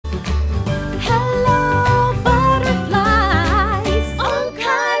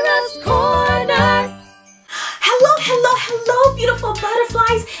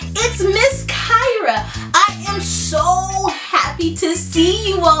it's Miss Kaira. I am so happy to see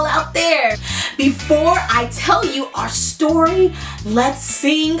you all out there. Before I tell you our story, let's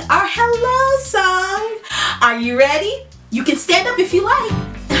sing our hello song. Are you ready? You can stand up if you like.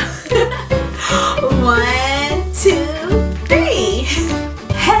 1, 2, 3.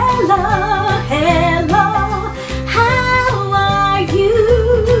 Hello, hello, how are you?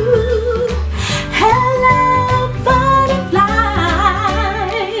 Hello, butterflies,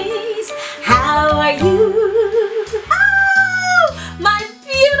 how are you? Oh, my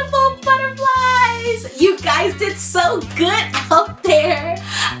beautiful butterflies! You guys did so good out there.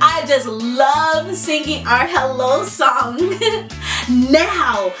 I just love singing our hello song.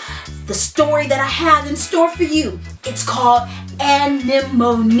 Now, the story that I have in store for you, it's called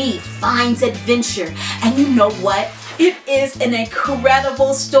Ann-Nem-Oh-Nee Finds Adventure. And you know what? It is an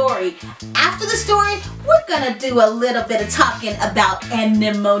incredible story. After the story, we're gonna do a little bit of talking about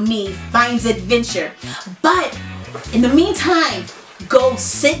Ann-Nem-Oh-Nee Finds Adventure. But in the meantime, go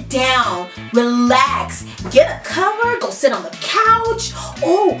sit down, relax, get a cover, go sit on the couch,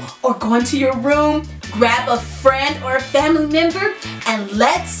 or go into your room, grab a friend or a family member, and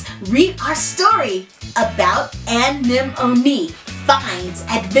let's read our story about Ann-Nem-Oh-Nee Finds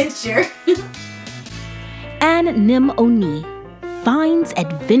Adventure. Ann-Nem-Oh-Nee Finds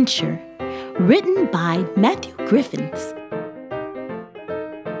Adventure, written by Matthew Griffiths.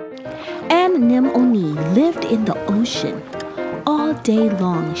 Ann-Nem-Oh-Nee lived in the ocean. All day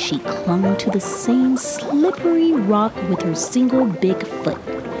long she clung to the same slippery rock with her single big foot.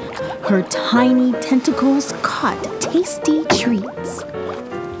 Her tiny tentacles caught tasty treats.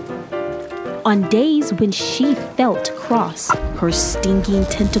 On days when she felt cross, her stinging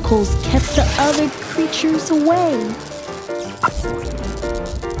tentacles kept the other creatures away.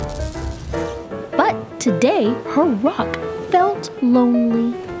 But today, her rock felt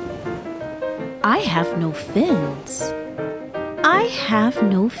lonely. I have no fins. I have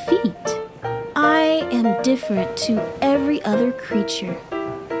no feet. I am different to every other creature.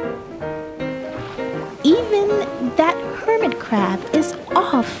 Even that hermit crab is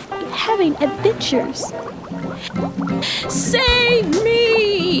off having adventures. Save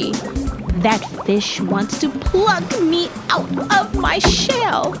me! That fish wants to pluck me out of my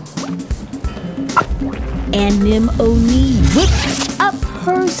shell. Ann-Nem-Oh-Nee whipped up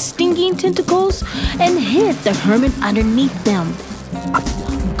her stinging tentacles and hid the hermit underneath them.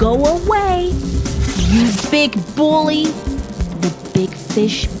 Go away, you big bully! The big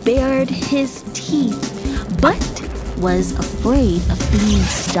fish bared his teeth, but was afraid of being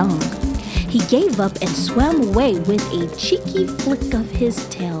stung. He gave up and swam away with a cheeky flick of his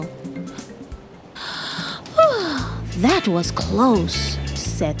tail. That was close,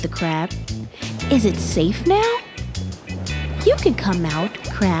 said the crab. Is it safe now? You can come out,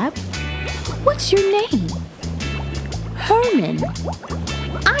 crab. What's your name? Herman.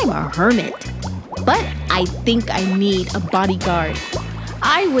 I'm a hermit, but I think I need a bodyguard.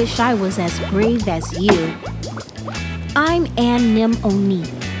 I wish I was as brave as you. I'm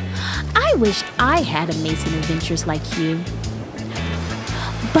Ann-Nem-Oh-Nee. I wish I had amazing adventures like you.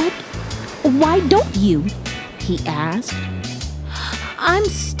 But why don't you? He asked. I'm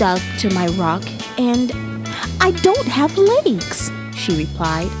stuck to my rock and I don't have legs, she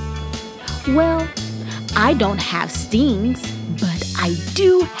replied. Well, I don't have stings, but I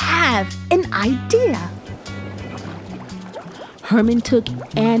do have an idea. Herman took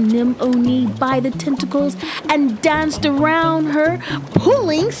Ann-Nem-Oh-Nee by the tentacles and danced around her,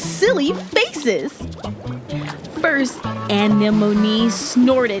 pulling silly faces. First, Ann-Nem-Oh-Nee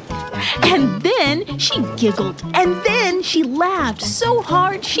snorted, and then she giggled, and then she laughed so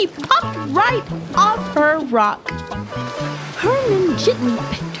hard she popped right off her rock. Herman gently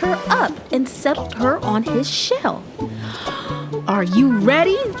picked her up and settled her on his shell. Are you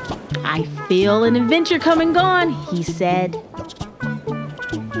ready? I feel an adventure coming on, he said.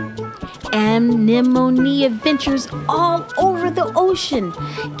 Ann-Nem-Oh-Nee adventures all over the ocean,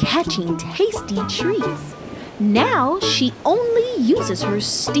 catching tasty treats. Now she only uses her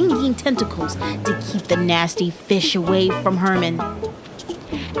stinging tentacles to keep the nasty fish away from Herman.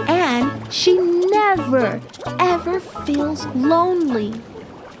 And she never, ever feels lonely.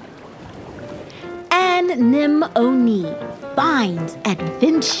 Ann-Nem-Oh-Nee Finds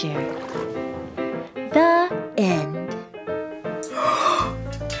Adventure. The end.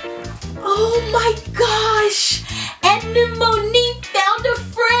 Oh my gosh! Ann-Nem-Oh-Nee found a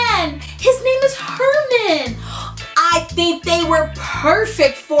friend! His name is Herman! I think they were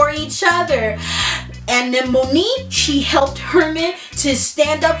perfect for each other. Ann-Nem-Oh-Nee, she helped Herman to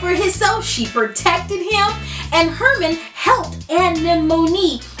stand up for himself. She protected him. And Herman helped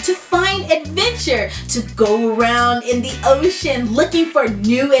Ann-Nem-Oh-Nee to to find adventure, to go around in the ocean looking for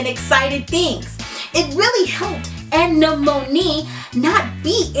new and exciting things. It really helped Ann-Nem-Oh-Nee not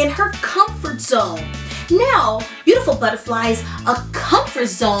be in her comfort zone. Now, beautiful butterflies, a comfort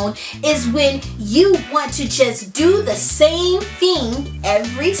zone is when you want to just do the same thing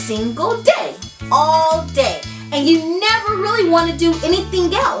every single day, all day, and you never really want to do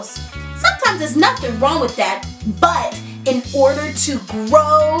anything else. Sometimes there's nothing wrong with that, but in order to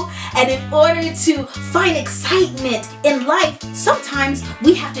grow and in order to find excitement in life, sometimes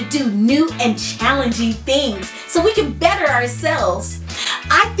we have to do new and challenging things so we can better ourselves.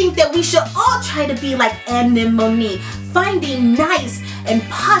 I think that we should all try to be like Ann-Nem-Oh-Nee, finding nice and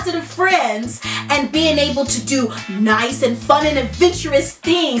positive friends and being able to do nice and fun and adventurous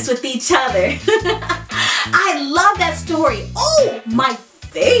things with each other. I love that story. Oh, my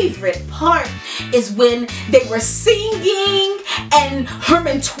favorite part is when they were singing and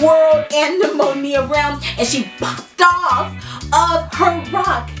Herman twirled Ann-Nem-Oh-Nee around and she popped off of her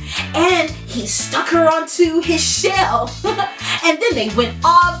rock and he stuck her onto his shell and then they went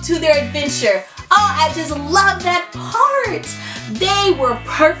off to their adventure. Oh, I just love that part. They were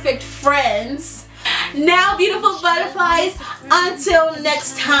perfect friends. Now, beautiful butterflies, until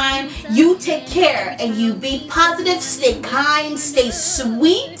next time, you take care and you be positive, stay kind, stay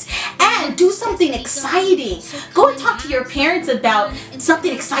sweet, and do something exciting. Go and talk to your parents about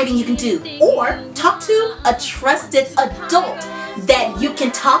something exciting you can do, or talk to a trusted adult that you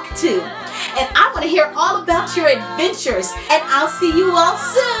can talk to. And I want to hear all about your adventures, and I'll see you all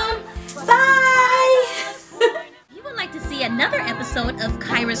soon. Bye! If you would like to see another episode of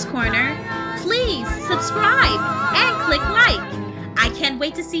Kaira's Corner, please subscribe and click like. I can't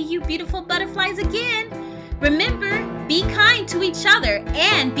wait to see you beautiful butterflies again. Remember, be kind to each other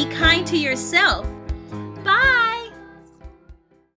and be kind to yourself. Bye!